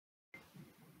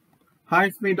Hi,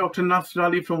 it's me, Dr. Nasr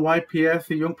Ali from YPS,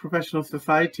 the Young Professional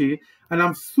Society, and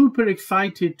I'm super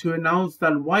excited to announce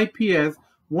that YPS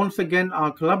once again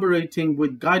are collaborating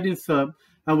with Guidance Hub,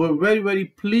 and we're very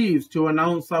pleased to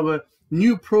announce our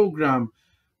new program,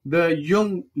 the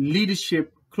Young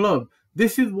Leadership Club.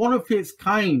 This is one of its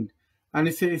kind, and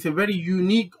it's a very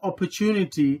unique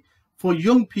opportunity for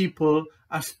young people,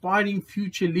 aspiring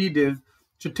future leaders,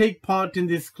 to take part in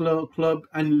this club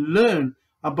and learn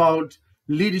about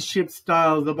leadership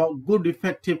styles, about good,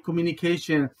 effective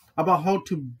communication, about how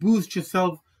to boost your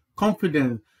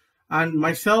self-confidence. And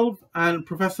myself and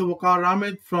Professor Waqar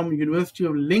Ahmed from University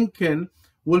of Lincoln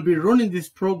will be running this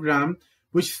program,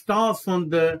 which starts on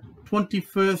the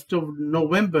 21st of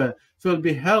November. So it'll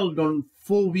be held on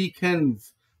 4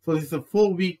 weekends. So it's a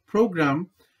 4-week program,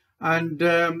 and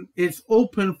it's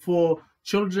open for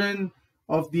children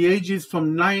of the ages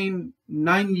from 9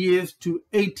 years to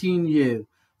 18 years.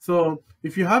 So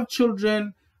if you have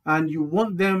children and you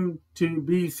want them to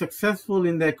be successful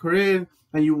in their career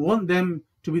and you want them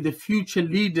to be the future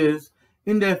leaders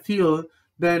in their field,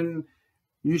 then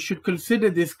you should consider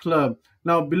this club.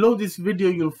 Now, below this video,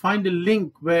 you'll find a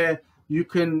link where you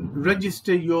can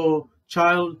register your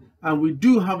child, and we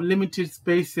do have limited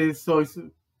spaces, so it's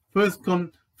first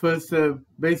come, first serve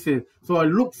basis. So I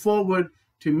look forward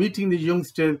to meeting the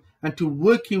youngsters and to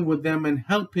working with them and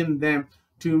helping them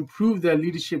to improve their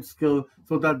leadership skills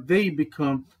so that they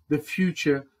become the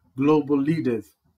future global leaders.